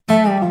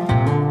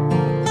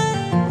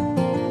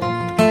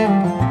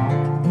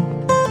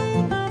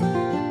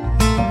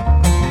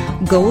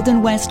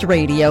Golden West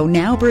Radio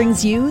now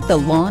brings you the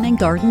Lawn and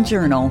Garden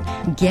Journal.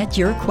 Get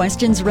your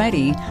questions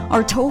ready.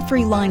 Our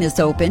toll-free line is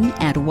open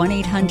at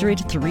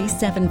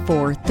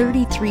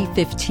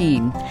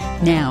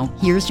 1-800-374-3315. Now,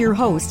 here's your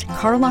host,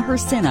 Carla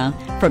Hersina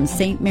from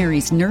St.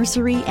 Mary's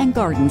Nursery and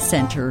Garden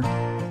Center.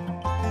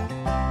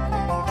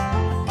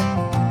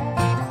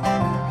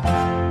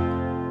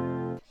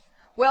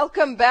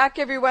 Welcome back,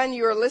 everyone.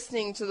 You are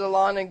listening to the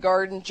Lawn and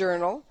Garden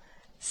Journal.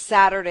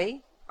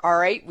 Saturday. All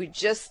right, we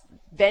just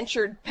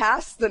ventured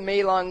past the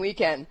May long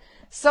weekend.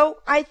 So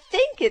I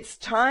think it's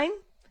time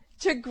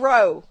to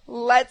grow.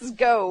 Let's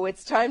go.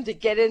 It's time to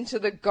get into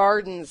the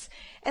gardens.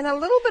 And a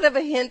little bit of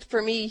a hint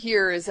for me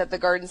here is at the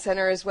garden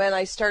center is when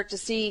I start to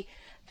see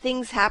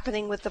things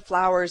happening with the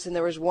flowers. And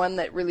there was one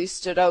that really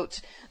stood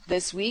out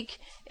this week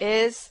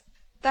is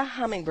the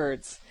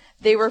hummingbirds.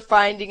 They were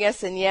finding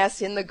us, and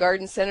yes, in the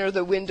garden center,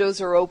 the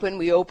windows are open.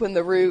 We open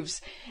the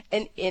roofs,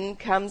 and in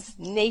comes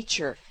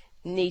nature.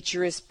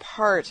 Nature is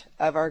part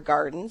of our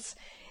gardens.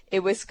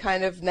 It was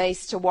kind of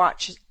nice to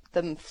watch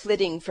them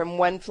flitting from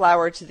one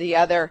flower to the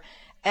other,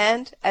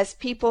 and as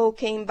people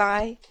came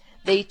by,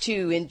 they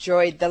too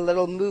enjoyed the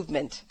little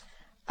movement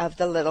of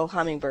the little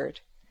hummingbird.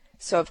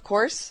 So, of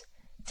course,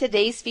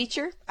 today's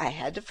feature, I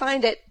had to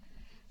find it,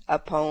 a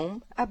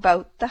poem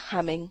about the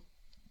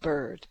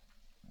hummingbird.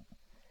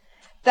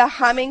 The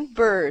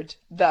hummingbird,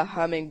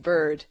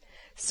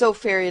 so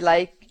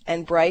fairy-like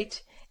and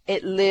bright,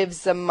 it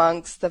lives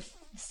amongst the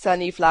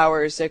sunny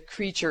flowers, a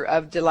creature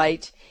of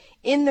delight,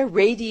 in the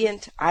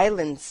radiant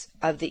islands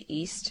of the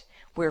east,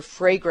 where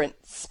fragrant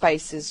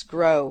spices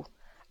grow.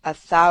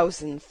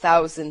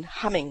 1,000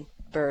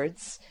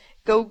 hummingbirds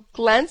go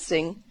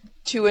glancing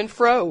to and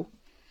fro.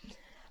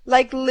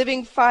 Like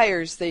living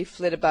fires they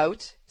flit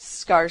about,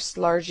 scarce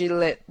larger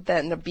lit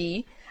than a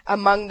bee,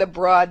 among the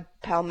broad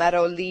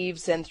palmetto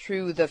leaves and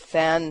through the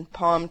fan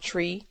palm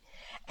tree,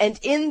 and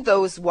in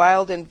those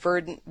wild and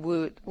verdant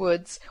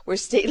woods where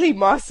stately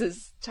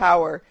mosses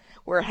tower,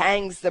 where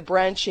hangs the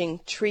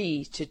branching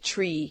tree to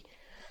tree,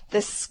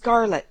 the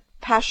scarlet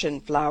passion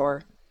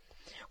flower,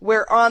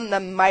 where on the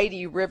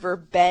mighty river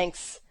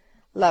banks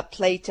La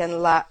Plate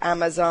and La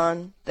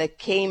Amazon, the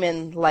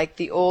cayman like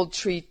the old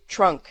tree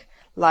trunk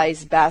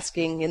lies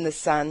basking in the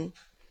sun.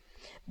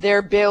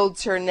 There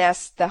builds her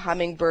nest the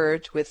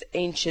hummingbird with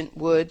ancient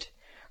wood,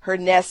 her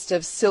nest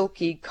of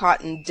silky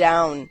cotton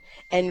down,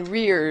 and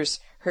rears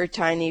her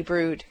tiny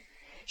brood.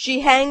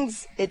 She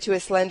hangs it to a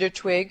slender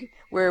twig,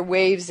 where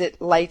waves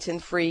it light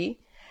and free,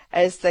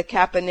 as the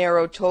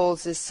caponero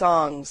tolls his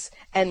songs,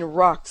 and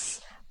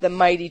rocks the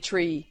mighty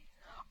tree.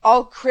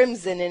 All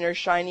crimson in her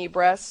shiny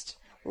breast,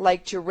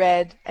 like to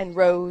red and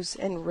rose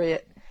and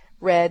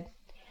red.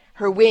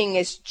 Her wing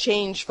is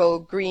changeful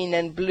green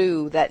and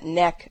blue, that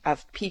neck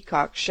of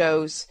peacock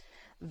shows.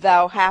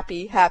 Thou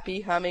happy,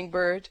 happy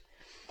hummingbird,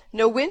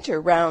 no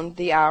winter round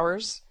the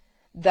hours.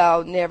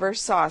 Thou never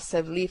saw'st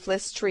a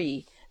leafless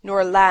tree,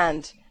 nor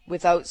land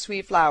without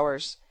sweet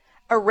flowers.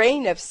 A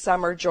rain of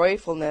summer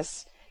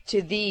joyfulness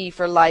to thee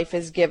for life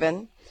is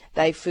given,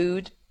 thy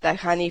food, thy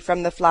honey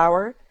from the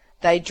flower,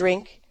 thy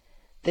drink,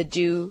 the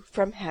dew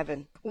from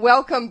heaven.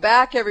 Welcome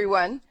back,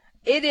 everyone.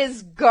 It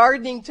is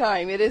gardening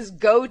time. It is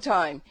go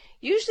time.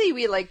 Usually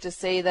we like to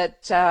say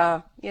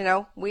that,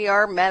 we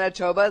are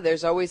Manitoba.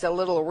 There's always a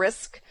little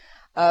risk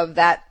of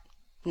that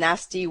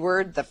nasty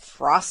word, the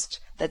frost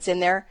that's in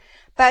there.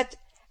 But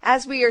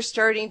as we are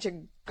starting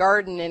to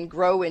garden and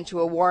grow into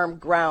a warm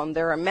ground,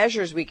 there are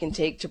measures we can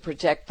take to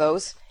protect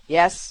those.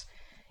 Yes,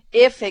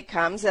 if it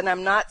comes, and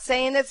I'm not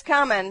saying it's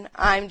coming,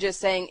 I'm just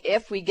saying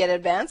if we get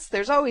advanced,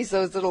 there's always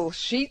those little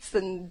sheets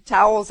and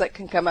towels that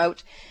can come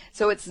out.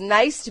 So it's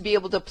nice to be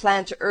able to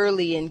plant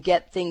early and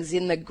get things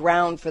in the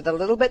ground for the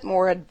little bit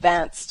more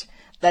advanced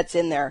that's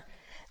in there.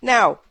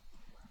 Now,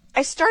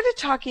 I started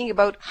talking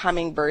about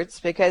hummingbirds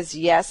because,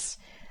 yes,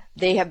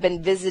 they have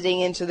been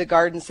visiting into the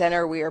garden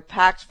center. We are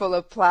packed full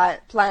of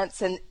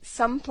plants, and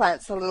some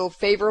plants a little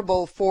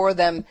favorable for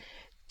them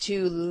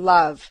to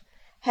love.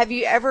 Have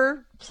you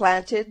ever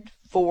planted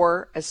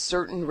for a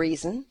certain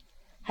reason?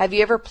 Have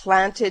you ever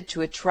planted to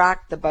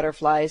attract the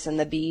butterflies and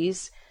the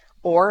bees,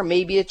 or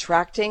maybe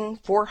attracting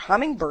for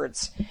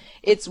hummingbirds?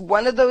 It's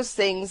one of those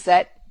things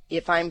that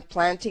if I'm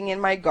planting in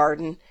my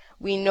garden,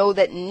 we know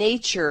that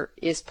nature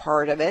is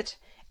part of it,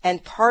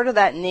 and part of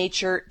that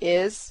nature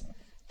is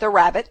the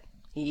rabbit.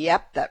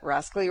 Yep, that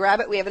rascally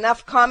rabbit. We have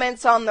enough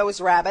comments on those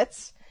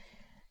rabbits.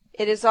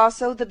 It is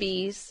also the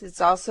bees,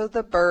 it's also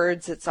the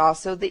birds, it's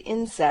also the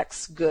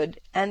insects, good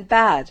and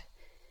bad.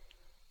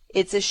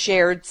 It's a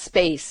shared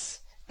space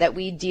that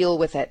we deal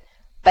with it.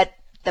 But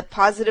the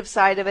positive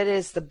side of it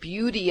is the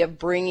beauty of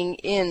bringing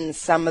in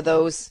some of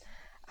those,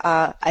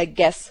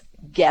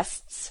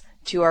 guests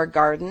to our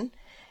garden.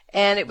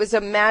 And it was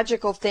a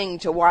magical thing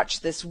to watch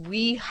this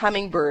wee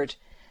hummingbird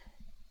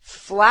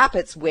flap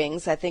its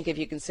wings. I think if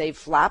you can say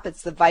flap,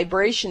 it's the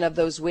vibration of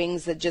those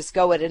wings that just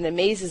go. It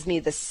amazes me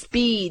the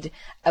speed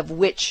of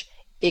which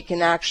it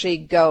can actually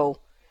go.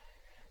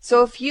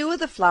 So a few of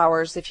the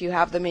flowers, if you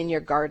have them in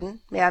your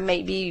garden,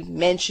 maybe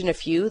mention a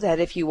few that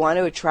if you want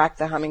to attract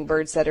the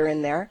hummingbirds that are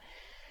in there.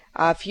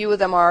 A few of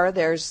them are,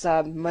 there's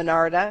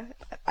Monarda.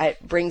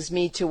 It brings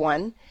me to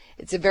one.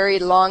 It's a very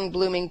long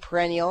blooming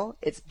perennial.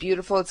 It's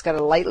beautiful. It's got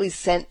a lightly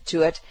scent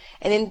to it.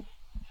 And in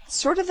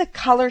sort of the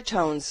color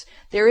tones,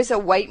 there is a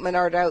white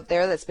Monarda out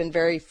there that's been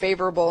very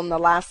favorable in the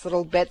last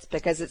little bits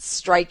because it's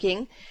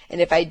striking.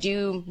 And if I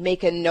do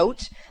make a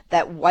note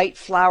that white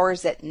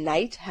flowers at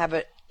night have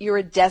an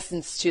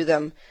iridescence to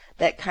them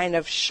that kind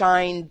of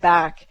shine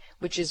back,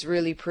 which is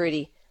really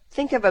pretty.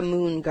 Think of a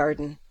moon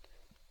garden.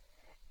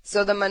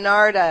 So the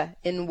Monarda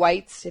in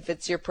whites, if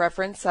it's your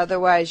preference.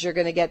 Otherwise, you're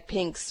going to get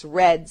pinks,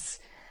 reds,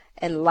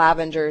 and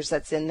lavenders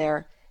that's in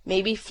there.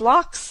 Maybe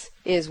phlox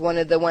is one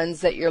of the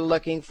ones that you're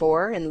looking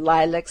for, and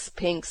lilacs,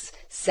 pinks,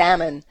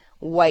 salmon,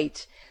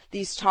 white.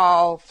 These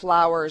tall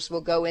flowers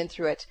will go in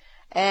through it.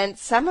 And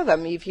some of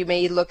them, if you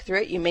may look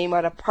through it, you may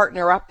want to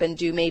partner up and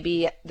do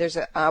maybe, there's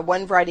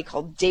one variety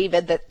called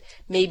David that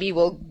maybe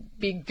will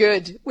be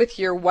good with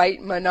your white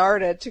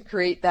Monarda to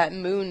create that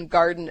moon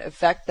garden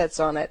effect that's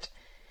on it.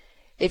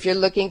 If you're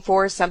looking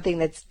for something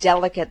that's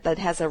delicate, that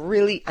has a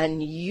really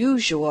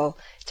unusual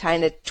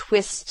kind of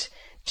twist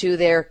to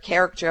their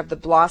character of the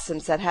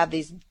blossoms that have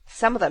these,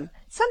 some of them,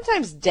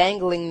 sometimes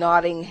dangling,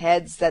 nodding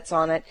heads that's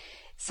on it.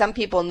 Some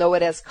people know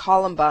it as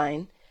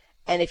columbine.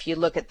 And if you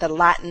look at the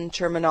Latin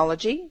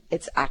terminology,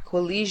 it's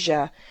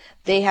Aquilegia.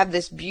 They have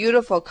this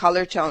beautiful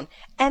color tone.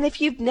 And if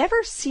you've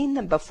never seen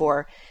them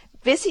before,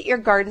 visit your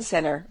garden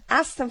center,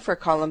 ask them for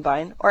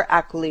columbine or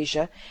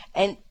Aquilegia,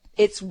 and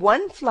it's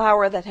one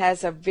flower that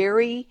has a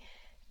very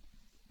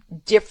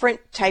different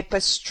type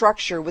of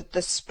structure with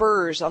the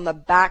spurs on the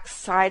back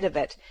side of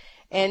it.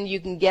 And you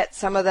can get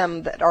some of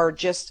them that are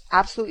just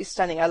absolutely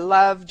stunning. I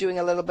love doing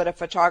a little bit of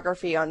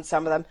photography on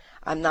some of them.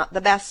 I'm not the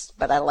best,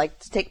 but I like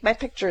to take my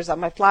pictures of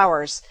my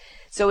flowers.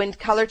 So in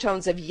color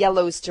tones of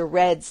yellows to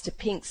reds to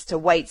pinks to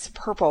whites,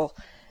 purple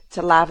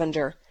to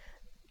lavender.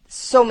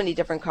 So many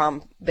different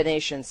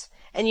combinations.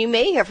 And you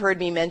may have heard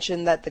me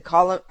mention that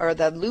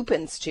the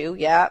lupins too.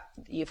 Yeah,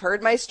 you've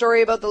heard my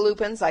story about the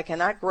lupins. I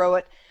cannot grow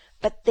it,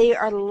 but they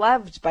are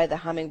loved by the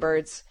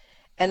hummingbirds.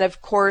 And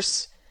of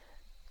course,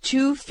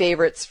 two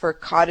favorites for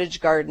cottage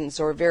gardens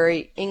or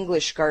very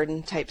English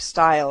garden type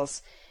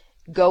styles.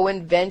 Go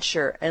and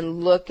venture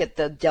and look at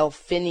the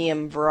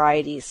delphinium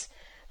varieties.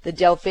 The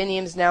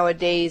delphiniums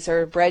nowadays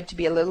are bred to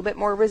be a little bit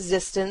more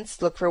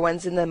resistant. Look for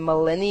ones in the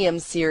Millennium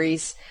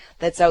series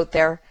that's out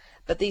there.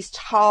 But these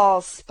tall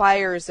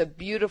spires of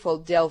beautiful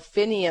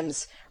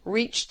delphiniums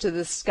reach to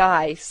the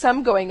sky,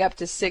 some going up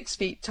to 6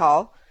 feet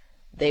tall.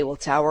 They will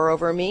tower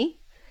over me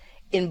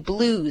in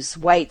blues,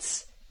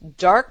 whites,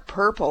 dark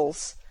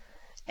purples,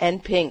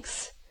 and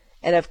pinks.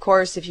 And of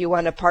course, if you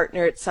want to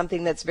partner, it's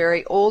something that's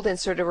very old and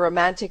sort of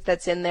romantic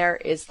that's in there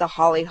is the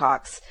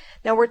hollyhocks.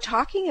 Now we're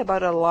talking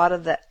about a lot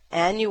of the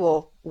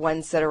annual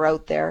ones that are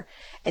out there.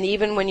 And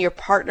even when you're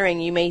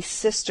partnering, you may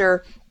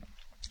sister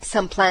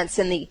some plants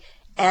in the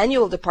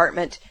annual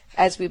department,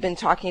 as we've been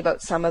talking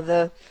about some of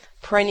the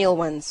perennial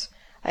ones.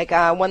 Like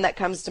one that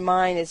comes to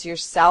mind is your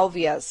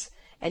salvias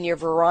and your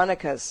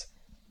veronicas.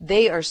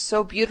 They are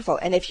so beautiful.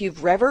 And if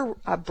you've ever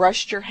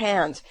brushed your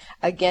hand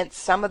against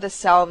some of the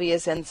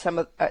salvias and some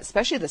of,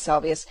 especially the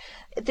salvias,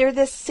 they're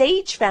the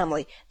sage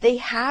family. They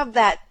have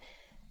that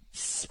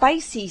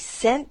spicy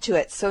scent to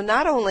it. So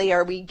not only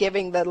are we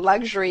giving the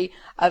luxury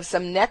of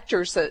some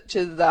nectar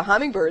to the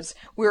hummingbirds,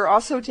 we're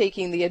also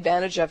taking the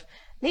advantage of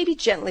maybe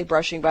gently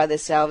brushing by the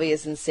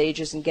salvias and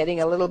sages and getting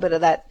a little bit of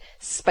that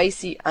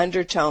spicy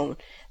undertone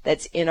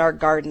that's in our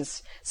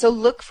gardens. So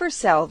look for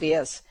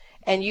salvias,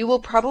 and you will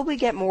probably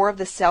get more of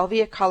the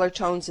salvia color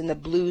tones in the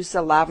blues,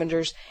 the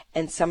lavenders,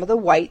 and some of the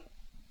white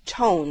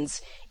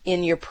tones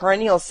in your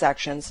perennial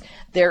sections.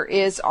 There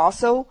is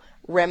also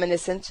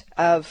reminiscent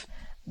of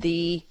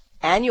the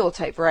annual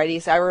type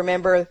varieties. I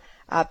remember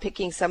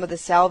picking some of the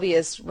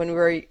salvias when we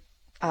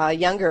were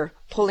younger,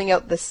 pulling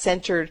out the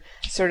centered,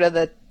 sort of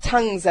the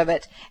tongues of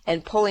it,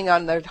 and pulling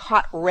on the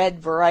hot red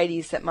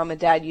varieties that Mom and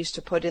Dad used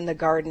to put in the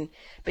garden.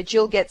 But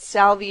you'll get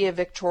Salvia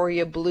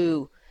Victoria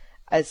Blue,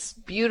 a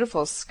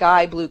beautiful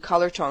sky blue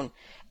color tone.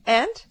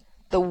 And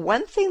the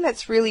one thing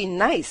that's really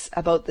nice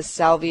about the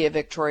Salvia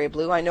Victoria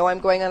Blue, I know I'm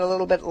going on a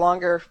little bit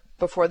longer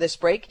before this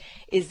break,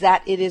 is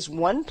that it is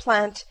one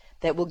plant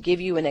that will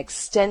give you an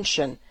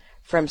extension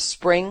from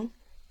spring,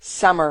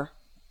 summer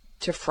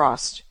to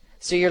frost.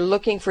 So you're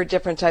looking for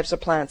different types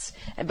of plants.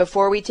 And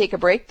before we take a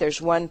break,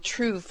 there's one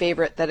true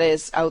favorite that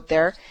is out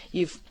there.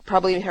 You've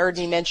probably heard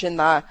me mention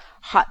the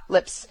Hot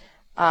Lips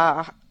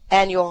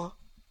annual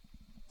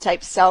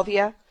type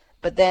salvia.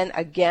 But then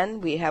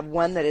again, we have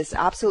one that is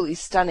absolutely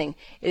stunning.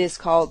 It is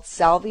called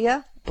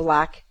Salvia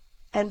Black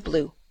and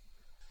Blue.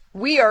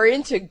 We are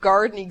into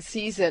gardening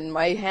season.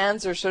 My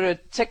hands are sort of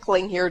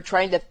tickling here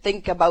trying to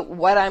think about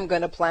what I'm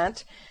going to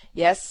plant.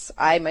 Yes,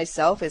 I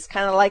myself is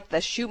kind of like the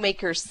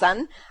shoemaker's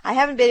son. I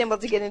haven't been able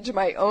to get into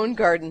my own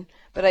garden,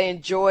 but I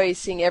enjoy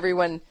seeing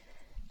everyone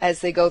as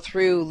they go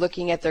through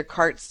looking at their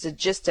carts to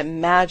just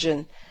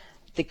imagine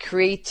the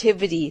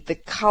creativity, the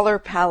color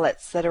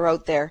palettes that are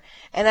out there.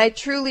 And I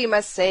truly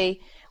must say,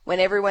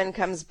 when everyone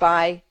comes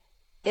by,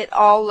 It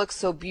all looks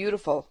so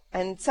beautiful.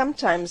 And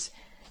sometimes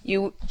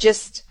you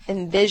just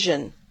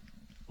envision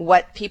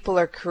what people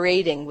are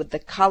creating with the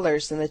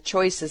colors and the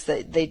choices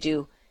that they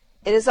do.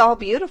 It is all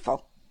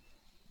beautiful.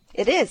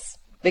 It is.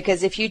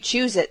 Because if you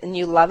choose it and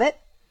you love it,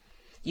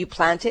 you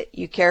plant it,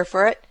 you care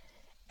for it,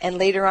 and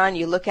later on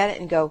you look at it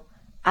and go,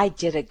 I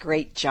did a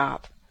great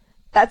job.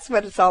 That's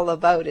what it's all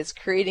about, is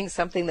creating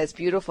something that's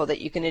beautiful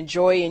that you can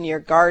enjoy in your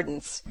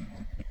gardens.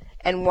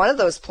 And one of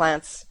those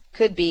plants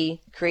could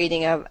be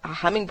creating a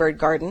hummingbird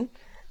garden.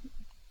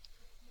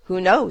 Who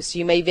knows?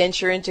 You may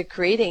venture into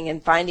creating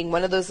and finding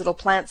one of those little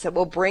plants that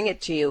will bring it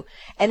to you.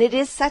 And it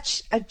is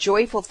such a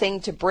joyful thing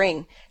to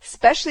bring,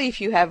 especially if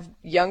you have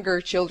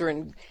younger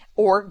children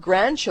or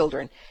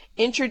grandchildren.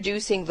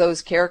 Introducing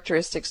those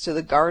characteristics to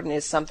the garden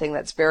is something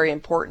that's very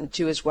important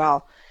too as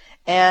well.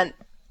 And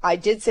I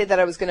did say that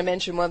I was going to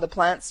mention one of the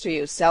plants to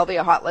you.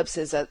 Salvia hot lips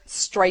is a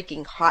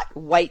striking hot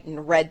white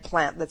and red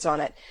plant that's on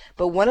it.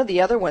 But one of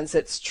the other ones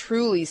that's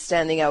truly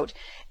standing out,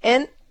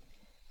 and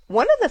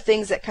one of the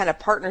things that kind of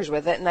partners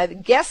with it, and I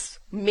guess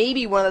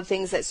maybe one of the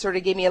things that sort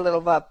of gave me a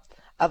little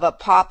of a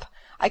pop,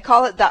 I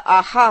call it the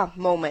aha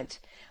moment.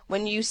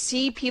 When you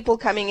see people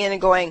coming in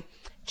and going,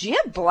 do you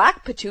have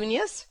black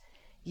petunias?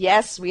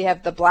 Yes, we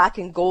have the black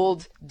and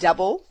gold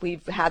double.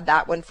 We've had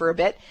that one for a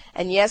bit.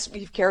 And yes,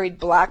 we've carried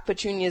black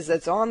petunias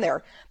that's on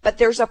there. But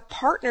there's a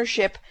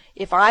partnership.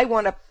 If I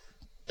want a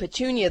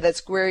petunia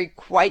that's very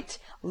quite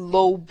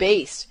low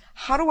base,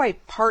 how do I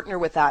partner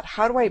with that?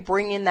 How do I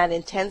bring in that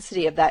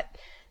intensity of that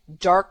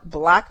dark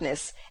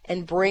blackness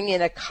and bring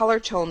in a color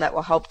tone that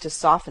will help to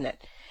soften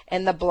it?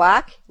 And the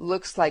black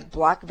looks like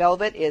black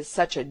velvet, is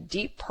such a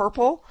deep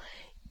purple.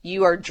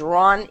 You are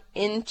drawn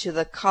into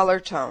the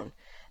color tone.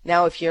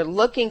 Now, if you're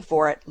looking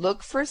for it,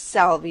 look for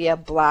Salvia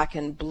black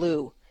and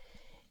blue.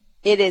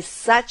 It is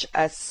such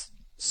a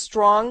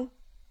strong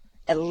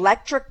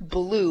electric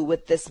blue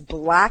with this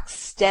black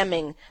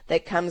stemming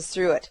that comes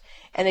through it.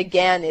 And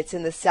again, it's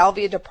in the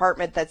Salvia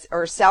department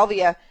or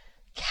Salvia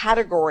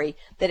category,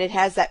 that it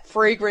has that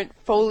fragrant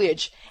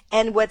foliage.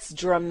 And what's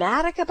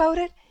dramatic about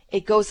it,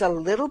 it goes a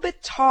little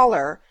bit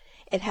taller.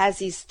 It has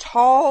these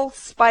tall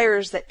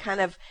spires that kind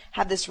of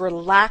have this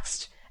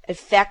relaxed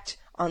effect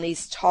on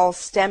these tall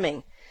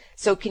stemming.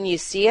 So can you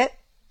see it?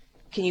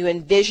 Can you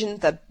envision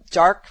the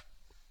dark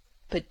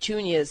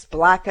petunias,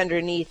 black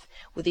underneath,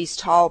 with these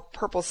tall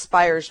purple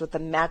spires with the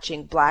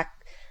matching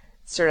black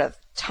sort of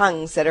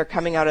tongues that are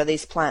coming out of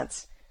these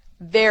plants?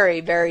 Very,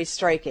 very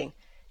striking.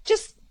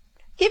 Just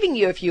giving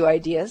you a few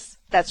ideas.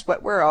 That's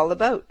what we're all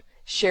about,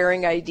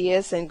 sharing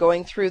ideas and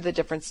going through the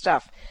different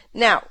stuff.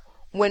 Now,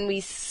 when we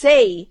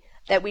say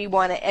that we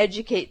want to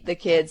educate the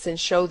kids and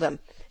show them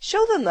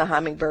the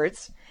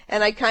hummingbirds.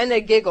 And I kind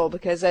of giggle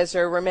because, as I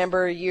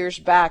remember years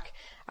back,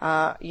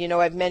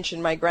 I've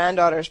mentioned my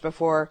granddaughters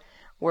before,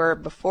 where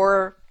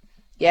before,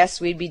 yes,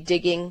 we'd be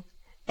digging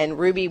and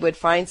Ruby would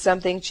find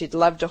something, she'd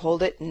love to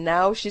hold it. And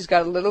now she's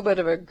got a little bit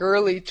of a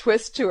girly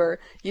twist to her.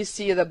 You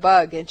see the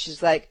bug and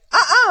she's like,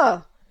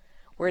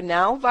 Where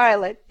now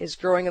Violet is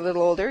growing a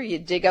little older, you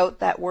dig out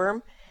that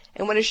worm.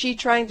 And what is she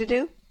trying to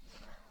do?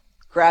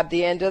 Grab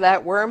the end of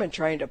that worm and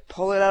trying to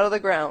pull it out of the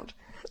ground.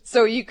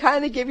 So you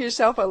kind of give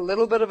yourself a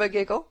little bit of a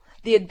giggle.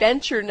 The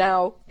adventure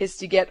now is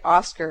to get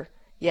Oscar.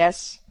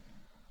 Yes,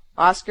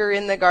 Oscar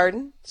in the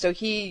garden. So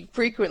he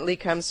frequently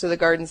comes to the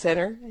garden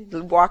center,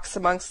 walks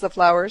amongst the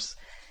flowers,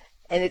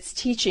 and it's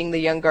teaching the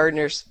young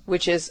gardeners,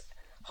 which is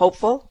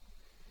hopeful,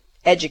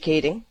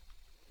 educating,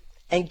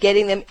 and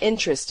getting them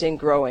interest in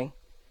growing.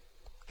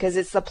 Because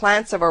it's the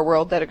plants of our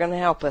world that are going to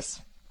help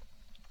us.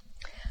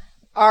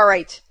 All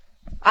right.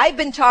 I've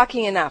been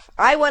talking enough.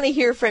 I want to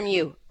hear from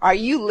you. Are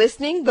you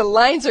listening? The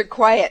lines are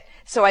quiet,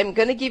 so I'm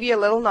going to give you a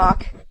little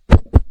knock.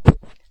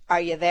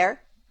 Are you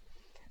there?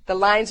 The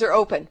lines are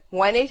open.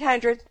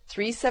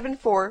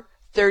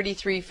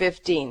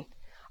 1-800-374-3315.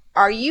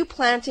 Are you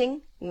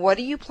planting? What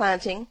are you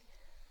planting?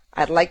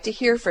 I'd like to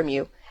hear from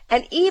you.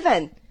 And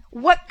even,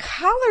 what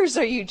colors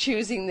are you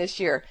choosing this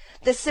year?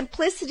 The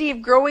simplicity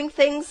of growing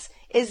things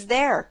is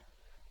there.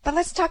 But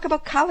let's talk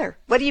about color.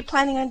 What are you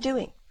planning on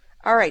doing?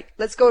 All right,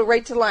 let's go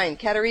right to line.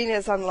 Katarina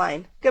is on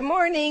line. Good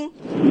morning.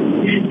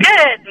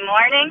 Good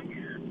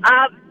morning.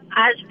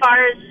 As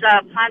far as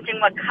planting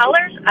what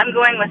colors, I'm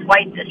going with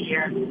white this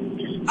year.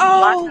 Just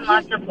lots and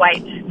lots of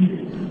white.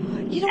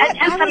 You know what?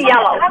 And some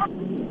yellow.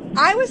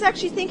 I was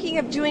actually thinking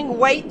of doing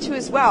white too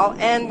as well.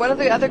 And one of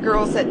the other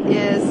girls that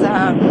is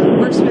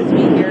works with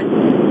me here,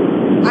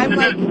 I'm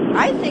like,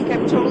 I think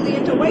I'm totally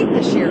into white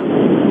this year.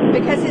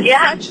 Because it's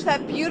such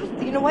that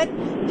beautiful, you know what?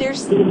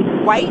 There's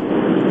white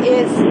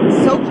is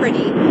so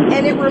pretty,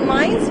 and it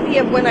reminds me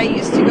of when I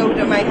used to go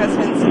to my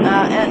husband's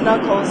aunt and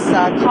uncle's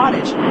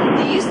cottage.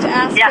 They used to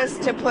ask us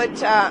to put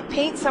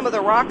paint some of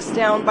the rocks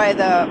down by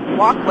the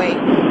walkway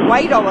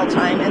white all the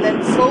time, and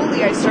then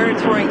slowly I started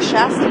throwing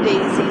Shasta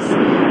daisy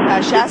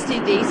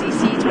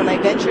seeds when I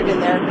ventured in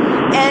there,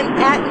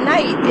 and at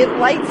night it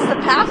lights the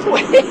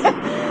pathway.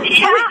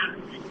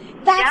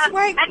 That's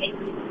why. And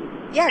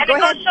go it ahead.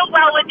 goes so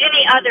well with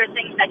any other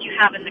things that you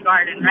have in the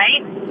garden,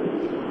 right?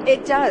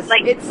 It does.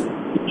 Like it's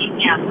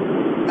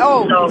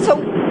Oh, so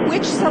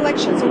which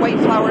selections of white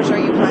flowers are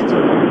you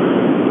planting?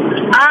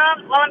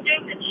 Well, I'm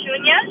doing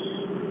petunias.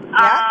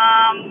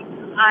 Yeah.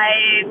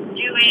 I'm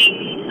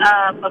doing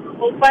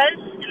bacopas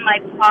in my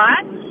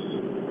pots.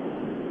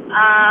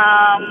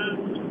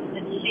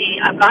 Let's see.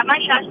 I've got my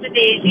Shasta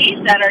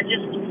daisies that are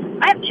just.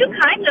 I have two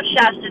kinds of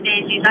Shasta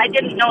daisies. I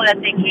didn't know that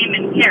they came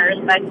in pairs,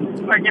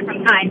 or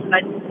different kinds.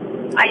 But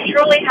I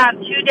truly have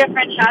two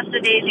different Shasta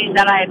daisies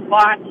that I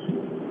bought,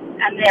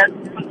 and they're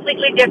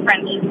completely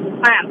different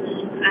plants.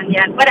 And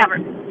yet, whatever.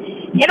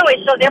 Anyway,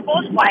 so they're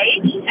both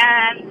white,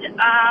 and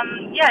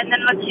and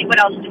then let's see, what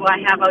else do I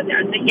have out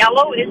there? The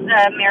yellow is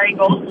the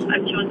marigolds.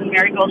 I've chosen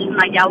marigolds for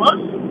my yellows,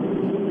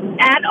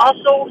 and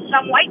also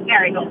some white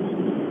marigolds.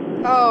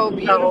 Oh,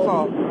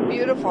 beautiful,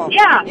 beautiful.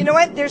 Yeah. You know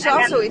what? There's and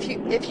also, if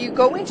you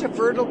go into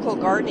vertical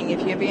gardening,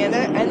 if you have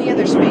any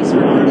other space for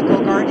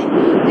vertical gardening,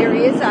 there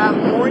is a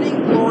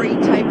morning glory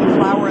type of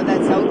flower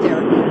that's out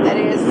there that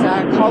is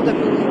called a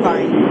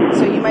moonvine.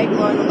 So you might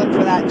want to look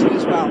for that too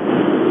as well.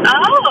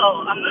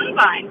 Oh, a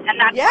moonvine. And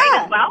that's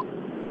white as well?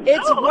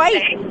 It's white.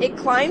 Okay. It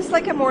climbs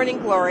like a morning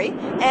glory.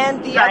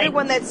 And the other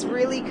one that's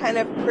really kind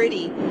of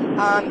pretty,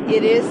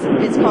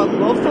 it's called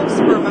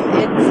Lophospermum.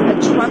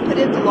 It's a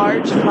trumpeted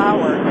large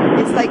flower.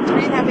 It's like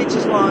 3.5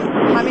 inches long.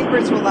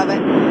 Hummingbirds will love it.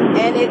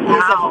 And it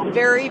is a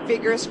very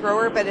vigorous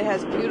grower, but it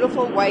has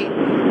beautiful white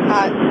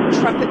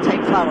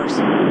trumpet-type flowers.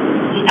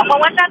 And what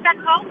was that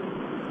called?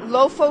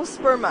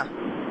 Lophosperma.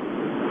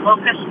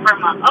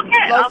 Lophosperma.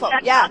 Okay, I'll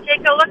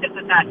take a look at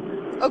that.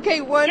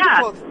 Okay,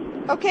 wonderful.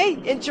 Yeah. Okay,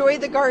 enjoy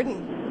the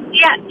garden.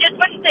 Yeah, just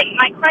one thing,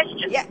 my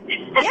question. Yeah.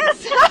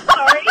 Yes.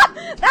 Sorry.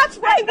 That's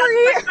why we're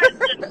here.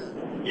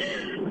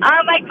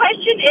 My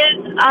question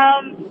is,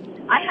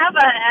 I have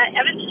a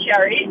Evans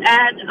cherry,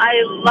 and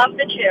I love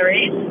the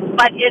cherries,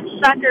 but it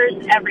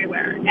suckers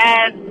everywhere.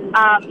 And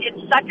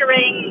it's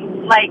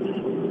suckering like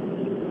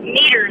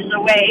meters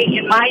away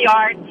in my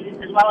yard,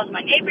 as well as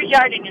my neighbor's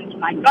yard and into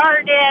my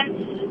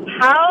garden.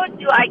 How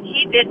do I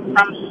keep it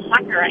from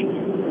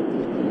suckering?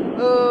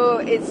 Oh,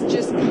 it's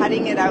just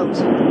cutting it out.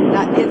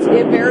 It's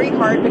very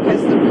hard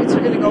because the roots are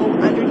going to go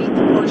underneath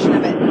the portion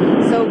of it.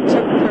 So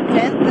to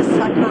prevent the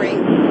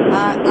suckering,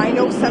 I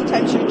know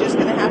sometimes you're just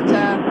going to have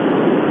to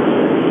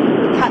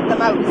cut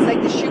them out. It's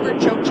like the Schubert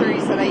choke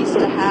cherries that I used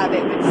to have.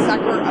 It would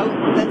sucker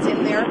out that's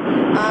in there.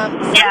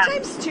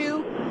 Sometimes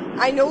too,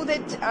 I know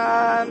that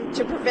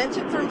to prevent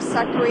it from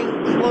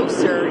suckering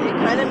closer, it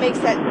kind of makes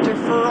that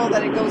deferral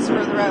that it goes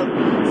further out.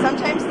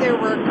 Sometimes there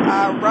were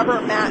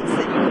rubber mats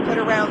that you could put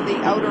around the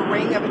outer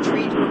ring of a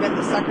tree to prevent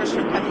the suckers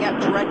from coming up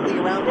directly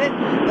around it.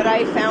 But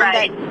I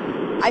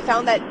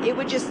found that it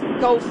would just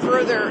go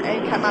further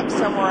and come up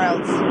somewhere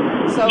else.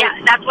 So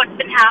yeah, that's what's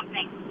been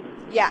happening.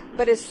 Yeah,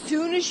 but as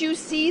soon as you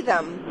see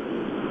them,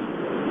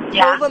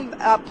 as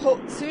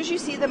soon as you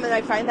see them, and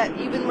I find that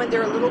even when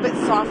they're a little bit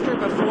softer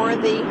before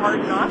they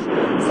harden off,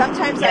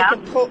 sometimes I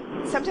can pull.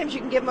 Sometimes you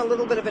can give them a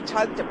little bit of a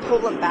tug to pull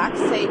them back.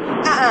 Say,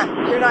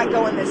 you're not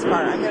going this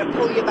far. I'm going to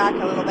pull you back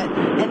a little bit,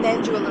 and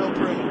then do a little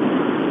pruning.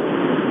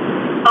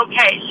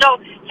 Okay, so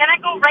can I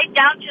go right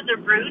down to the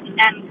root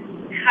and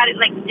cut it,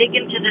 like dig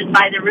into this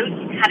by the root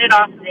and cut it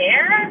off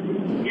there?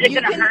 Is it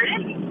going to hurt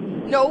it?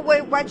 No,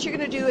 what you're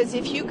going to do is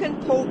if you can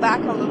pull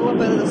back a little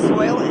bit of the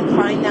soil and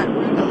find that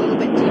root a little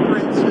bit deeper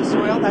into the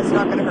soil, that's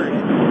not going to hurt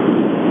it.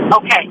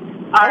 Okay.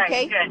 All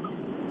right.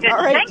 Good.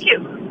 All right. Thank you.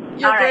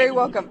 You're very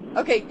welcome.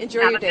 Okay.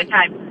 Enjoy your day. Have a good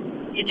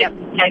time. You too.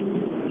 Okay.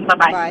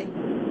 Bye-bye. Bye.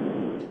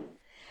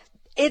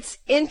 It's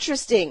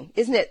interesting,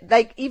 isn't it?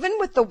 Like even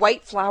with the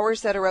white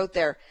flowers that are out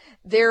there,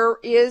 there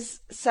is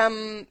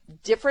some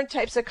different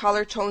types of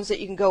color tones that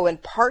you can go, and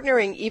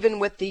partnering even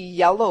with the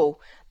yellow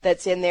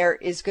that's in there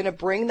is going to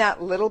bring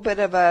that little bit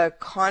of a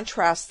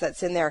contrast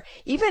that's in there.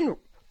 Even,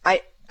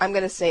 I'm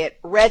going to say it,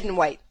 red and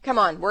white. Come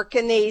on, we're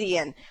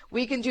Canadian.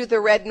 We can do the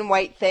red and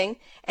white thing.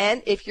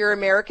 And if you're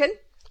American,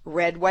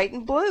 red, white,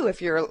 and blue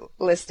if you're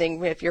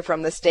listening, if you're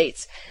from the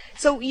States.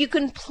 So you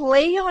can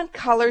play on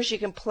colors, you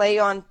can play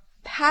on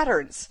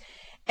patterns.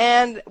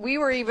 And we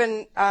were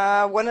even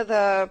one of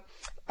the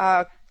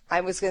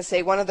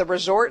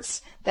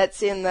resorts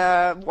that's in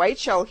the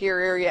Whiteshell here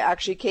area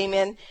actually came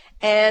in,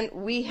 and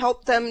we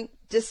helped them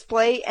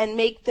display and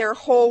make their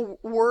whole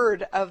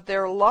word of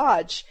their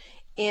lodge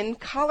in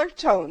color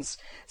tones.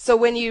 So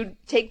when you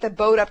take the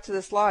boat up to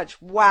this lodge,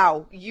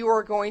 wow, you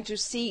are going to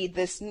see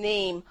this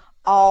name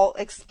all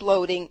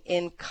exploding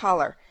in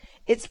color.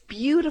 It's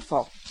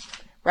beautiful,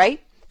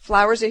 right?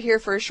 Flowers are here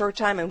for a short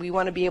time, and we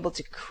want to be able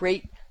to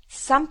create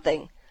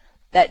something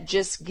that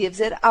just gives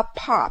it a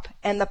pop.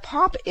 And the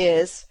pop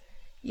is,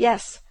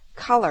 yes,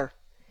 color.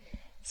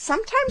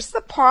 Sometimes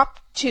the pop,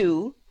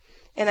 too,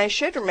 and I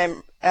should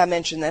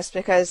mention this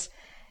because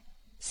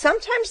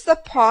sometimes the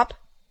pop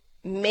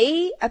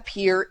may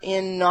appear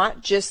in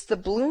not just the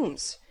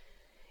blooms.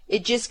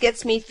 It just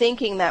gets me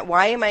thinking that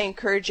why am I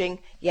encouraging,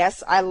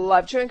 yes, I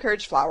love to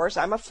encourage flowers.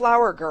 I'm a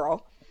flower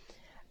girl.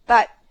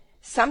 But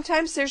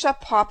sometimes there's a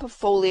pop of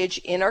foliage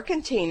in our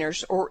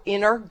containers or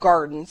in our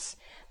gardens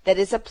that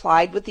is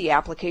applied with the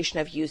application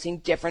of using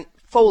different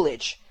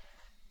foliage.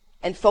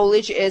 And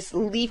foliage is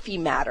leafy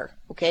matter,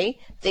 okay?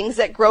 Things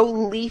that grow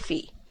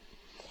leafy.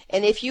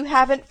 And if you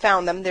haven't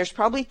found them, there's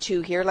probably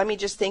two here. Let me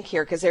just think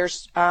here, because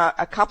there's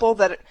a couple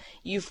that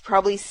you've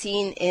probably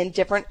seen in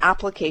different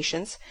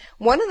applications.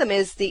 One of them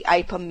is the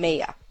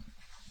Ipomaea.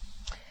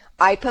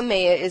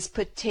 Ipomaea is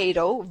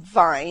potato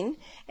vine,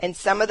 and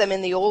some of them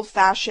in the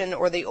old-fashioned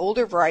or the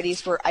older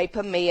varieties were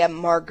Ipomaea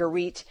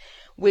marguerite,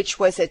 which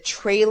was a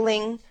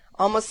trailing,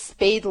 almost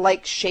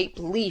spade-like shaped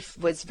leaf,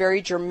 was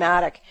very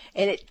dramatic,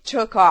 and it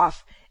took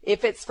off.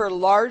 If it's for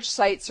large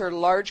sites or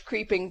large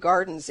creeping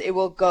gardens, it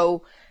will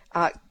go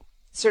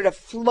sort of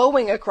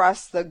flowing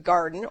across the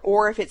garden,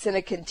 or if it's in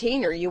a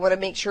container, you want to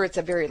make sure it's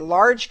a very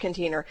large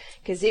container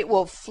because it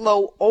will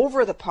flow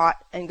over the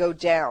pot and go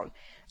down.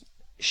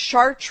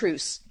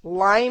 Chartreuse,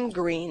 lime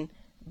green,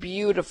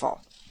 beautiful.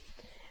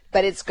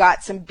 But it's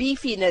got some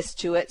beefiness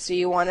to it, so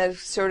you want to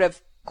sort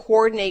of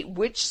coordinate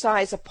which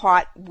size of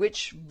pot,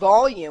 which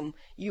volume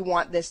you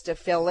want this to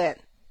fill in.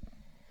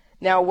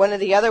 Now, one of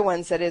the other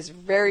ones that is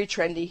very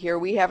trendy here,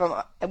 we have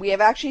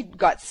actually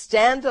got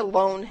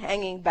standalone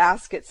hanging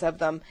baskets of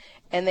them,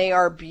 and they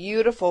are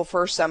beautiful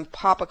for some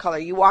pop of color.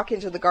 You walk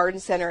into the garden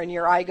center and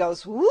your eye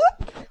goes,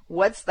 whoop,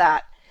 what's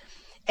that?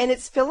 And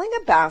it's filling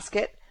a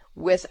basket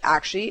with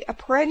actually a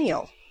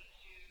perennial.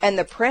 And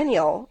the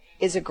perennial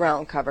is a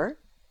ground cover.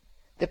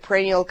 The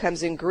perennial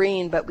comes in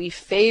green, but we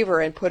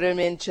favor and put them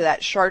into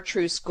that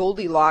chartreuse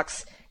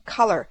Goldilocks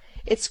color.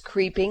 It's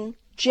Creeping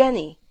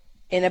Jenny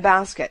in a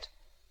basket.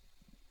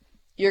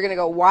 You're going to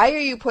go, why are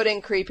you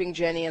putting Creeping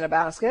Jenny in a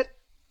basket?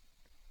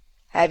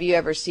 Have you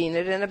ever seen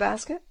it in a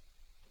basket?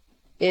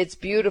 It's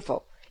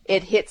beautiful.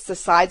 It hits the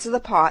sides of the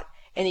pot,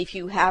 and if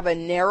you have a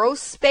narrow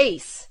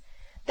space,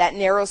 that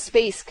narrow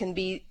space can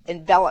be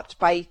enveloped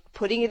by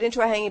putting it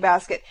into a hanging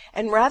basket,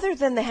 and rather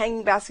than the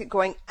hanging basket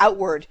going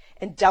outward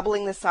and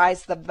doubling the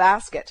size of the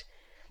basket,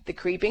 the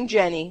Creeping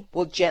Jenny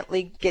will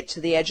gently get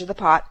to the edge of the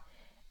pot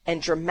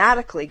and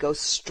dramatically go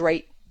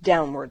straight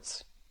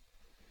downwards.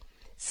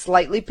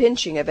 Slightly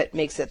pinching of it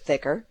makes it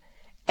thicker,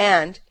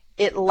 and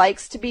it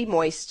likes to be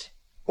moist,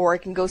 or it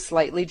can go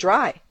slightly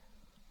dry,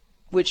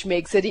 which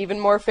makes it even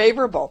more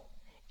favorable.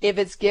 If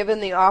it's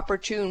given the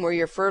opportune where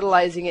you're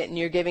fertilizing it and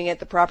you're giving it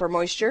the proper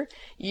moisture,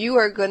 you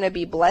are going to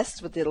be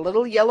blessed with the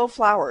little yellow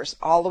flowers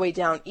all the way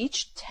down.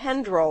 Each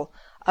tendril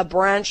of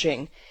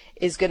branching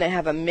is going to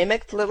have a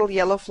mimicked little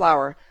yellow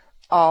flower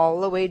all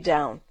the way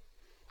down.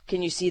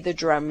 Can you see the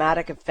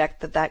dramatic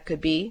effect that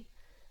could be?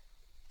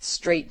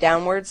 Straight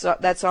downwards,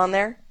 that's on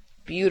there.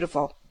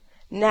 Beautiful.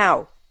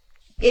 Now,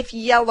 if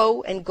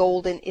yellow and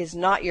golden is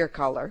not your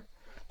color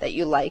that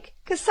you like,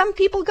 because some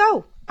people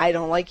go, I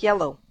don't like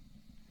yellow.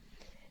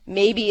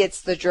 Maybe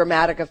it's the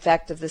dramatic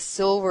effect of the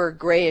silver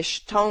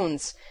grayish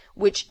tones,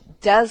 which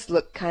does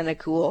look kind of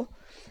cool.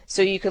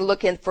 So you can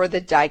look in for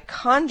the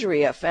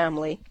Dichondria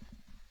family,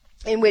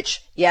 in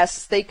which,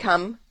 yes, they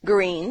come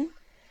green,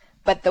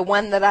 but the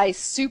one that I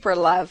super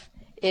love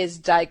is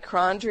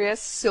Dichondria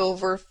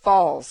Silver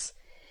Falls.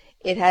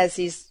 It has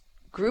these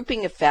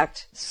grouping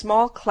effect,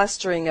 small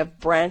clustering of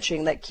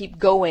branching that keep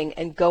going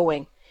and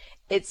going.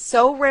 It's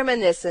so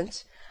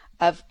reminiscent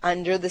of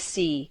Under the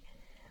Sea.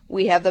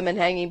 We have them in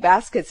hanging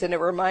baskets, and it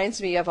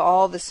reminds me of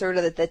all the sort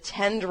of the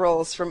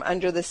tendrils from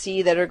Under the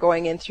Sea that are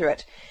going in through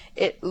it.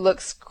 It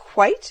looks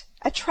quite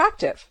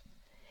attractive.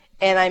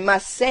 And I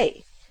must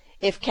say,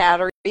 if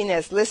Katerina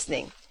is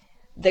listening,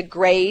 the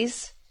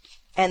grays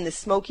and the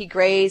smoky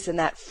grays and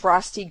that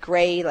frosty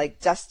gray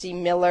like Dusty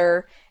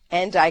Miller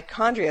and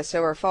Dichondria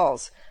Silver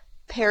Falls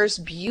pairs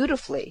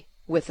beautifully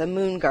with a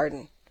moon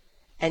garden.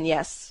 And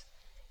yes,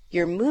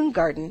 your moon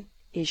garden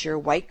is your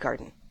white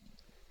garden.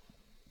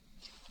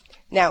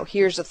 Now,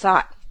 here's a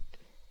thought.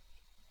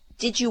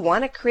 Did you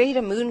want to create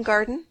a moon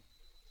garden?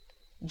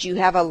 Do you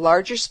have a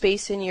larger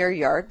space in your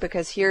yard?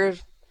 Because here,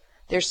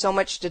 there's so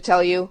much to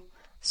tell you.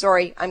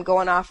 Sorry, I'm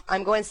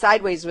going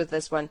sideways with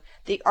this one.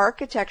 The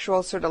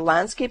architectural sort of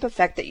landscape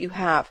effect that you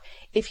have.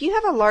 If you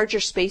have a larger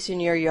space in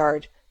your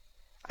yard,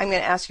 I'm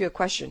going to ask you a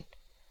question.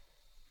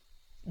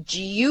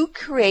 Do you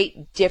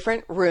create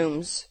different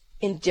rooms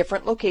in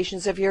different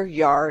locations of your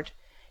yard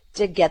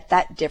to get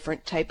that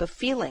different type of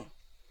feeling?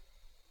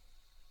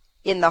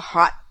 In the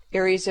hot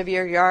areas of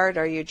your yard,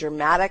 are you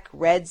dramatic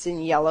reds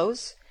and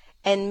yellows?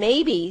 And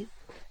maybe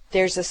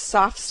there's a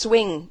soft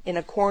swing in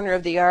a corner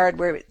of the yard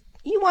where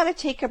you want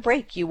to take a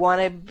break. You want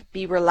to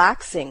be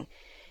relaxing.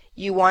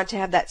 You want to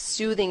have that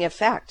soothing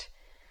effect.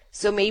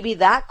 So maybe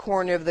that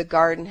corner of the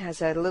garden has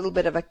a little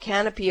bit of a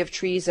canopy of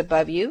trees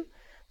above you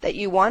that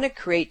you want to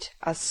create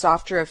a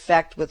softer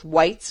effect with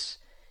whites,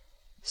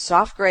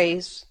 soft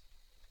grays,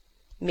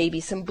 maybe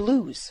some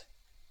blues.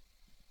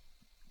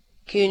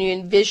 Can you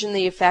envision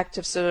the effect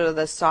of sort of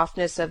the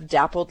softness of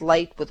dappled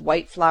light with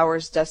white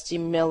flowers, Dusty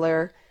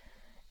Miller,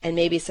 and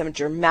maybe some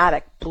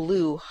dramatic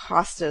blue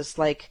hostas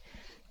like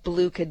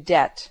Blue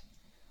Cadet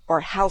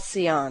or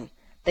Halcyon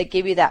that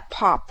give you that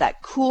pop,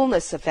 that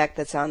coolness effect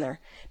that's on there?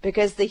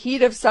 Because the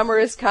heat of summer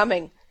is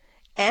coming,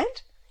 and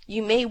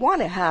you may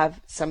want to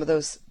have some of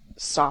those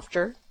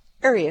softer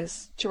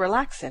areas to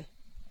relax in,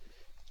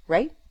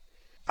 right?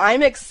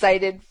 I'm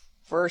excited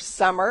for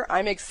summer.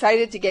 I'm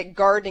excited to get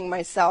gardening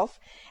myself.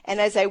 And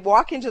as I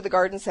walk into the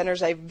garden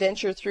centers, I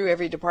venture through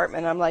every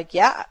department. I'm like,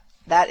 yeah,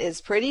 that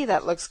is pretty.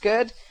 That looks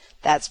good.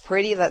 That's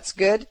pretty. That's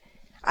good.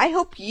 I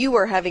hope you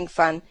are having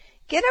fun.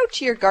 Get out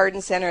to your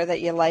garden center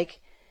that you like.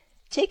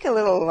 Take a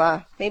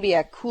little, maybe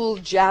a cool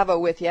Java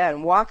with you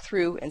and walk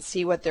through and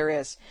see what there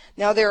is.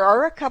 Now, there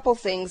are a couple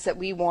things that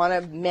we want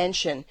to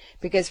mention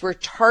because we're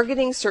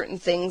targeting certain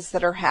things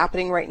that are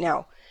happening right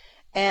now.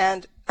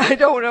 And I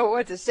don't know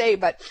what to say,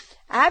 but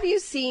have you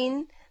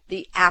seen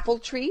the apple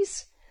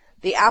trees?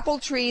 The apple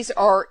trees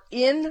are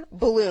in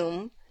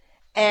bloom,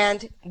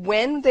 and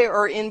when they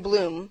are in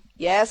bloom,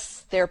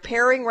 yes, they're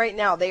pairing right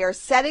now. They are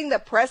setting the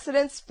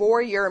precedence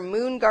for your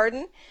moon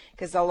garden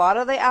because a lot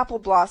of the apple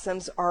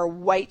blossoms are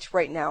white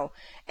right now,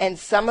 and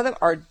some of them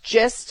are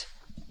just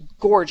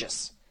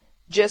gorgeous,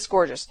 just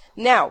gorgeous.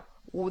 Now,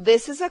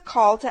 this is a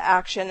call to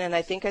action, and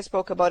I think I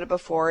spoke about it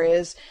before,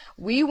 is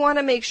we want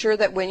to make sure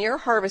that when you're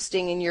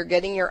harvesting and you're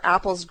getting your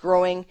apples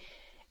growing,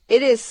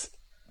 it is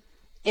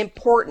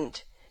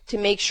important to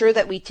make sure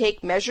that we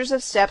take measures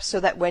of steps so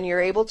that when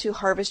you're able to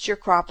harvest your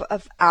crop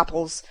of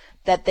apples,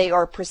 that they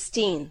are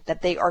pristine,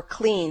 that they are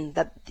clean,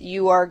 that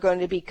you are going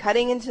to be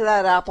cutting into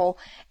that apple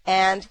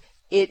and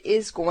it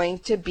is going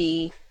to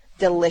be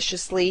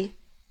deliciously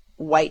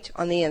white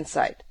on the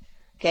inside.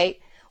 Okay?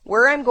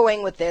 Where I'm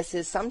going with this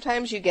is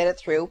sometimes you get it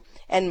through,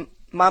 and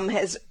Mom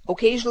has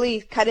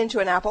occasionally cut into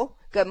an apple.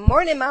 Good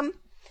morning, Mom.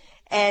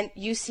 And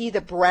you see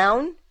the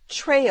brown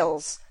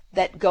trails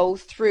that go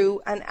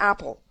through an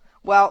apple.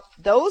 Well,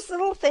 those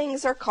little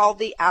things are called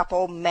the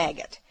apple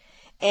maggot.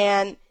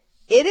 And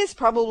it is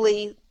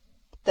probably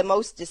the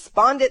most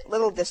despondent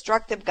little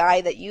destructive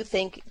guy that you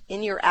think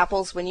in your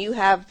apples when you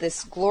have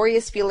this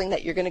glorious feeling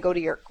that you're going to go to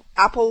your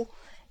apple,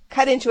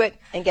 cut into it,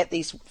 and get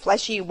these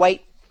fleshy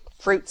white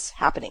fruits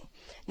happening.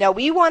 Now,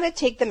 we want to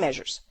take the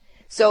measures.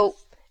 So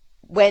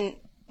when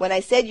I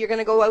said you're going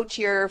to go out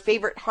to your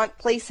favorite haunt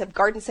place of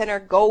garden center,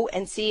 go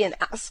and see and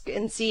ask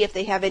and see if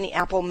they have any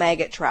apple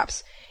maggot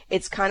traps.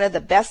 It's kind of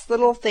the best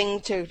little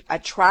thing to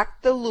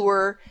attract the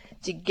lure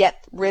to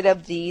get rid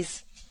of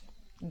these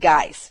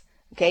guys.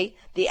 Okay?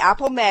 The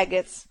apple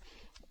maggots,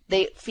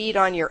 they feed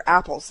on your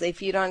apples. They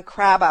feed on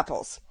crab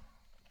apples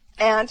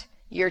and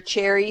your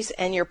cherries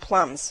and your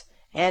plums.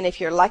 And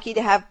if you're lucky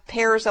to have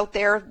pears out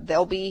there,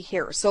 they'll be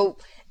here. So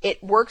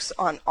it works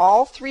on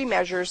all three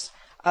measures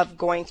of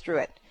going through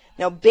it.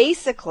 Now,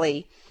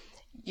 basically,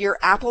 your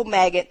apple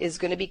maggot is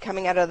going to be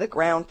coming out of the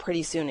ground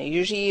pretty soon. It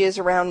usually is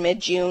around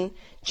mid-June,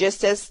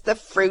 just as the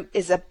fruit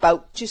is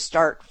about to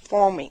start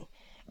forming.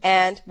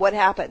 And what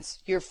happens?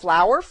 Your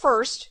flower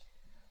first,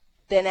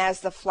 then as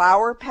the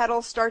flower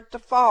petals start to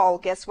fall,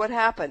 guess what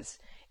happens?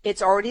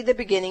 It's already the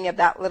beginning of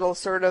that little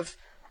sort of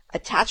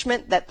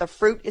attachment that the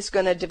fruit is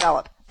going to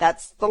develop.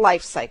 That's the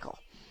life cycle.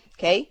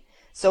 Okay?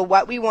 So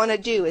what we want to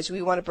do is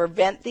we want to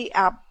prevent the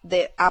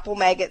apple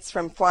maggots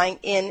from flying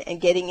in and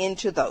getting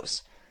into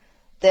those.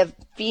 The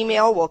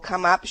female will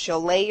come up,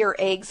 she'll lay her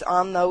eggs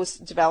on those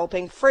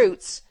developing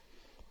fruits,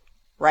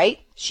 right?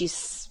 She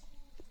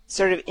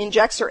sort of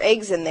injects her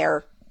eggs in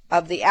there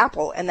of the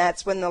apple, and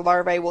that's when the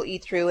larvae will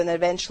eat through, and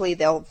eventually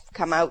they'll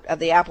come out of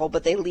the apple,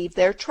 but they leave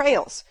their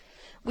trails.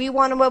 We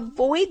want to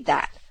avoid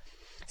that.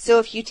 So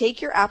if you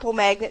take your apple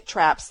magnet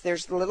traps,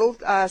 there's little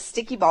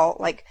sticky ball,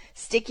 like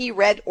sticky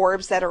red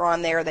orbs that are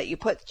on there that you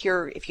put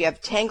if you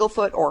have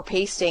tanglefoot or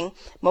pasting,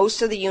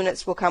 most of the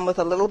units will come with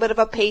a little bit of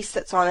a paste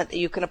that's on it that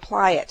you can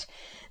apply it.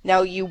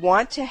 Now you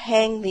want to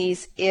hang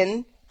these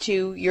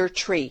into your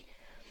tree.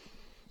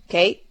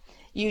 Okay?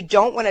 You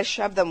don't want to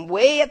shove them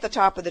way at the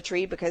top of the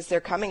tree because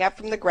they're coming up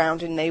from the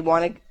ground and they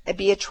want to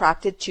be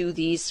attracted to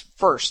these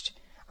first.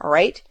 All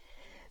right?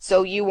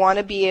 So you want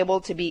to be able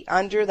to be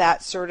under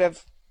that sort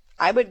of,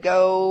 I would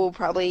go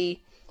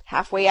probably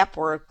halfway up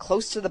or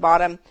close to the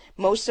bottom.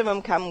 Most of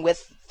them come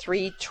with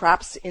 3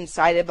 traps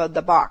inside of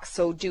the box.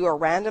 So do a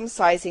random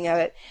sizing of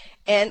it.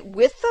 And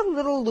with the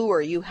little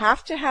lure, you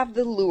have to have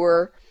the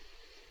lure.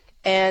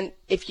 And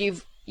if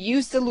you've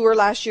used the lure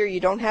last year, you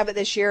don't have it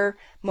this year,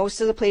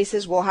 most of the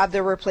places will have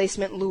their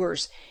replacement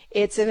lures.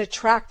 It's an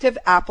attractive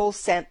apple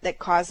scent that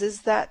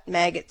causes that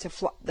maggot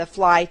the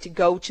fly to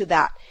go to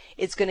that.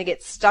 It's going to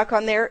get stuck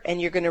on there, and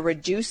you're going to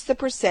reduce the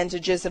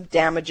percentages of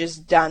damages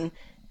done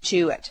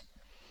to it.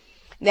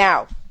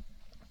 Now,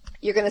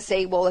 you're going to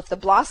say, well, if the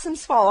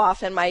blossoms fall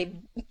off and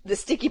the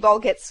sticky ball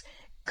gets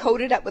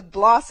coated up with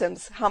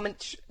blossoms, how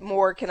much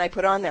more can I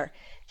put on there?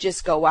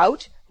 Just go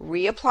out,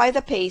 reapply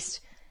the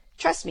paste.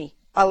 Trust me,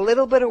 a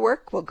little bit of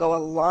work will go a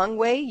long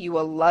way. You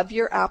will love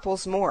your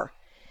apples more.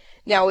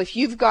 Now, if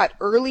you've got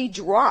early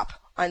drop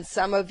on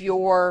some of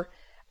your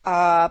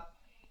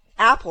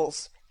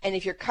apples, and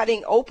if you're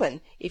cutting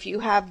open, if you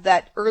have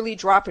that early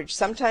droppage,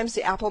 sometimes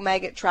the apple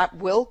maggot trap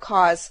will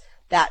cause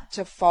that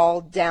to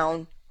fall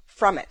down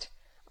from it.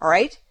 All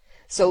right?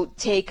 So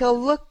take a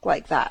look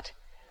like that.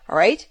 All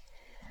right?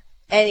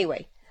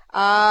 Anyway,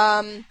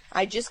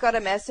 I just got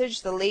a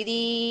message. The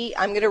lady,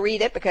 I'm going to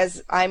read it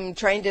because I'm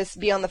trying to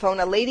be on the phone.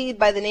 A lady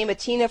by the name of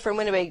Tina from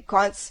Winnipeg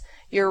wants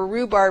your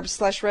rhubarb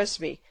slush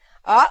recipe.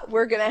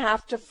 We're going to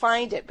have to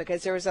find it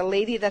because there was a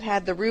lady that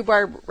had the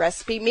rhubarb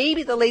recipe.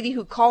 Maybe the lady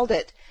who called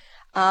it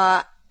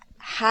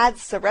had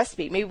the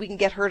recipe. Maybe we can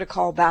get her to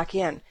call back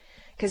in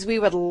because we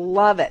would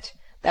love it.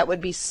 That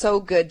would be so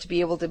good to be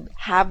able to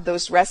have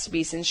those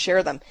recipes and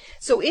share them.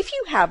 So if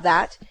you have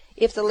that,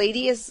 if the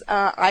lady is,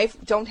 I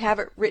don't have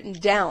it written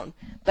down,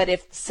 but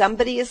if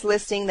somebody is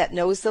listening that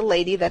knows the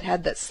lady that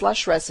had that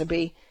slush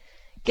recipe,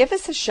 give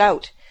us a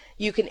shout.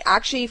 You can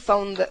actually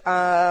phone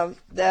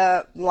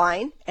the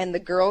line, and the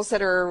girls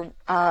that are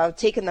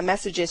taking the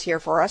messages here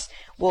for us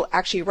will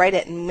actually write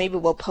it, and maybe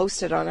we'll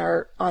post it on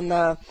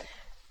the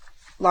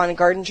Lawn and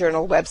Garden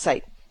Journal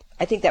website.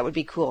 I think that would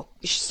be cool.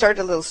 You should start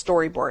a little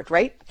storyboard,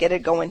 right? Get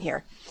it going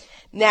here.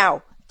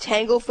 Now,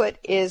 Tanglefoot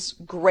is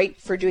great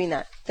for doing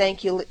that.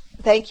 Thank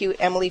you,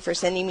 Emily, for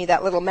sending me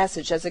that little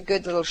message. That's a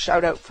good little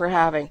shout out for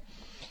having.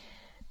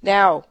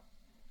 Now,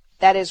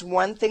 that is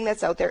one thing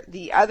that's out there.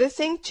 The other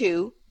thing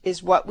too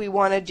is what we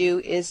want to do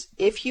is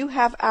if you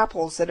have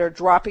apples that are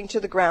dropping to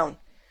the ground,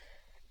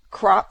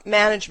 crop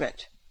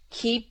management.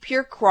 Keep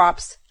your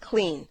crops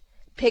clean.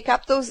 Pick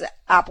up those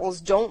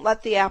apples. Don't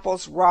let the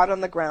apples rot on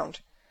the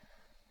ground.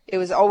 It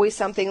was always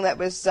something that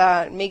was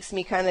makes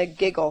me kind of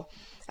giggle.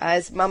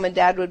 As Mom and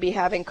Dad would be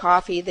having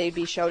coffee, they'd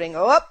be shouting,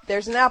 "Oh,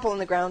 there's an apple in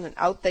the ground," and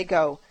out they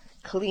go,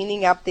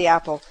 cleaning up the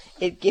apple.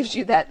 It gives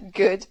you that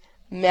good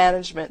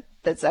management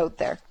that's out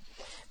there.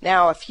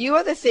 Now, a few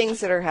other things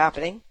that are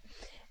happening,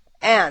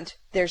 and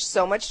there's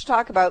so much to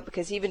talk about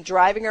because even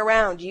driving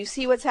around, you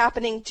see what's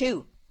happening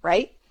too,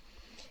 right?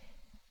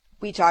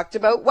 We talked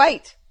about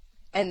white,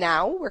 and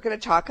now we're going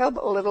to talk a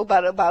little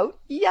bit about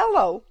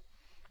yellow.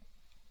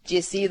 Do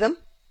you see them?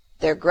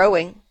 They're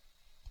growing.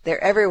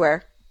 They're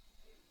everywhere.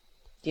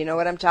 Do you know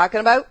what I'm talking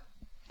about?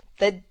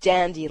 The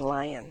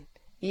dandelion.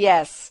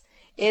 Yes,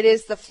 it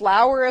is the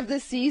flower of the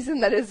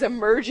season that is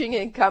emerging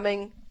and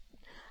coming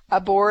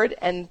aboard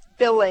and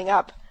filling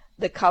up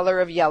the color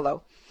of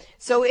yellow.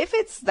 So if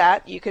it's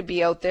that, you could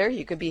be out there,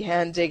 you could be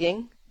hand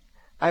digging.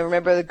 I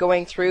remember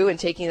going through and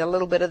taking a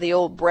little bit of the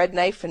old bread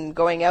knife and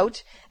going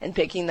out and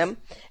picking them.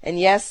 And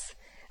yes,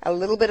 a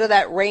little bit of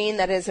that rain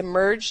that has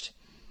emerged,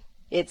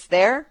 it's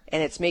there,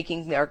 and it's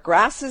making our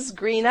grasses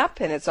green up,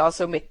 and it's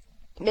also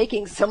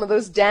making some of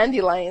those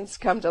dandelions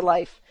come to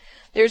life.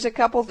 There's a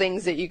couple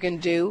things that you can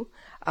do.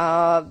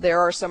 There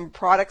are some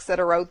products that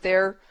are out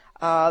there.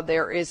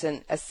 There is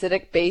an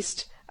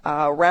acidic-based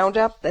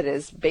Roundup that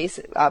is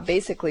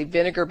basically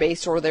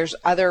vinegar-based, or there's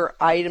other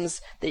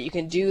items that you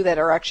can do that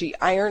are actually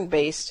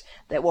iron-based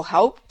that will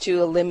help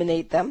to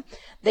eliminate them.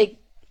 They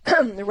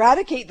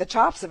eradicate the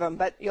tops of them,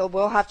 but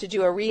we'll have to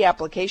do a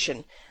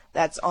reapplication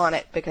that's on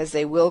it because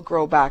they will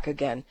grow back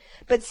again.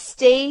 But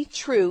stay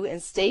true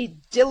and stay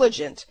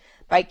diligent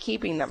by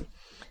keeping them.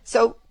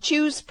 So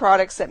choose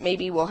products that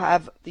maybe will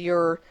have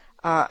your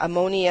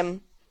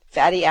ammonium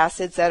fatty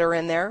acids that are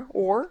in there,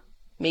 or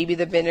maybe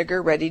the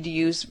vinegar ready to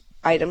use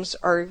items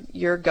are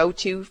your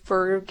go-to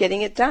for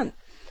getting it done.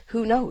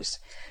 Who knows?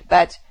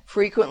 But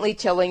frequently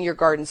tilling your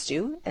gardens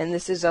too, and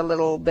this is a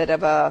little bit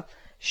of a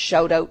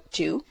shout out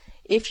too.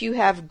 If you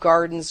have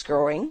gardens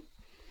growing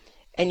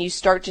and you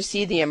start to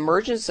see the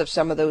emergence of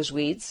some of those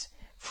weeds,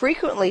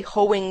 frequently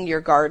hoeing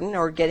your garden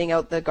or getting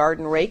out the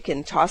garden rake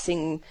and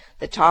tossing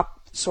the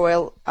top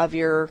soil of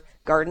your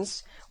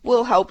gardens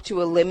will help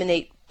to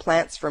eliminate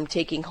plants from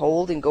taking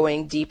hold and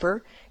going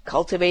deeper.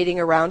 Cultivating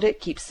around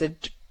it keeps the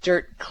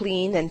dirt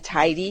clean and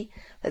tidy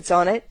that's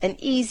on it, and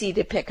easy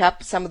to pick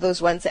up some of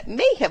those ones that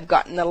may have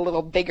gotten a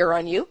little bigger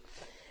on you.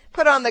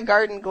 Put on the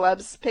garden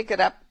gloves, pick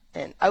it up,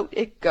 and out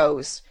it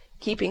goes,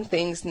 keeping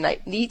things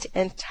neat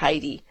and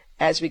tidy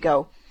as we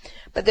go.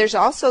 But there's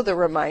also the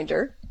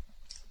reminder,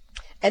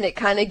 and it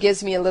kind of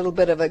gives me a little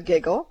bit of a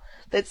giggle,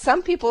 that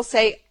some people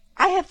say,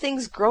 I have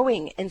things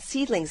growing and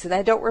seedlings and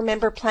I don't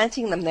remember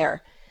planting them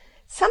there.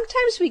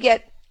 Sometimes we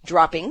get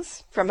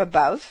droppings from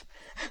above,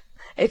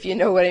 if you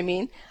know what I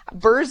mean.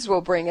 Birds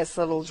will bring us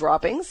little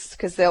droppings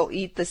because they'll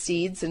eat the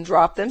seeds and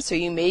drop them, so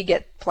you may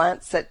get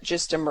plants that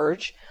just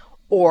emerge.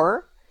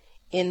 Or,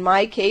 in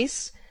my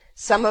case,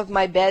 some of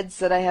my beds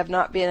that I have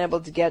not been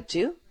able to get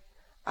to,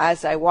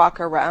 as I walk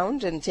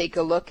around and take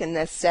a look and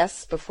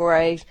assess before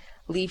I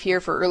leave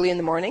here for early in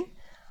the morning,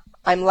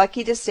 I'm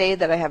lucky to say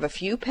that I have a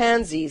few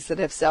pansies that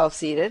have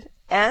self-seeded,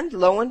 and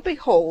lo and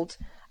behold,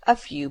 a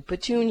few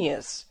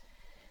petunias.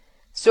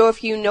 So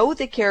if you know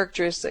the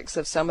characteristics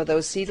of some of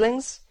those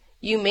seedlings,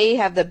 you may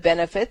have the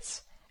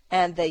benefits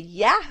and the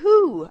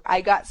yahoo! I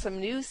got some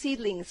new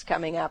seedlings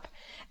coming up.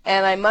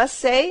 And I must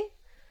say,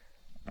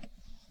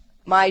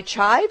 my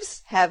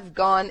chives have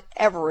gone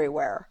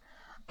everywhere.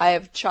 I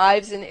have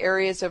chives in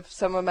areas of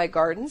some of my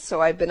gardens,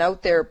 so I've been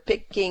out there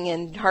picking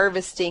and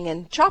harvesting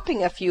and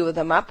chopping a few of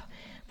them up,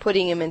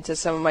 putting them into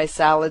some of my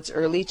salads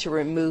early to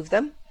remove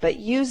them, but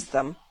use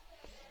them,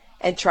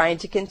 and trying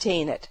to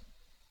contain it.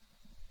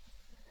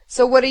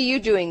 So what are you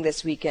doing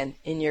this weekend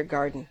in your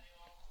garden?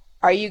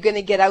 Are you going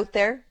to get out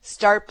there?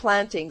 Start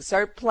planting,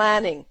 start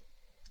planning,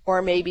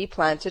 or maybe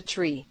plant a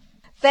tree.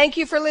 Thank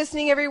you for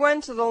listening, everyone,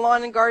 to the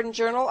Lawn and Garden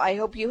Journal. I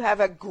hope you have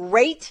a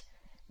great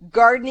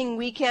gardening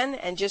weekend.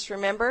 And just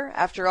remember,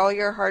 after all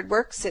your hard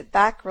work, sit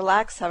back,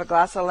 relax, have a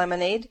glass of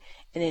lemonade,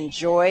 and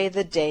enjoy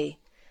the day.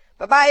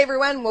 Bye-bye,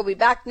 everyone. We'll be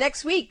back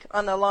next week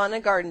on the Lawn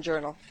and Garden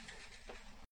Journal.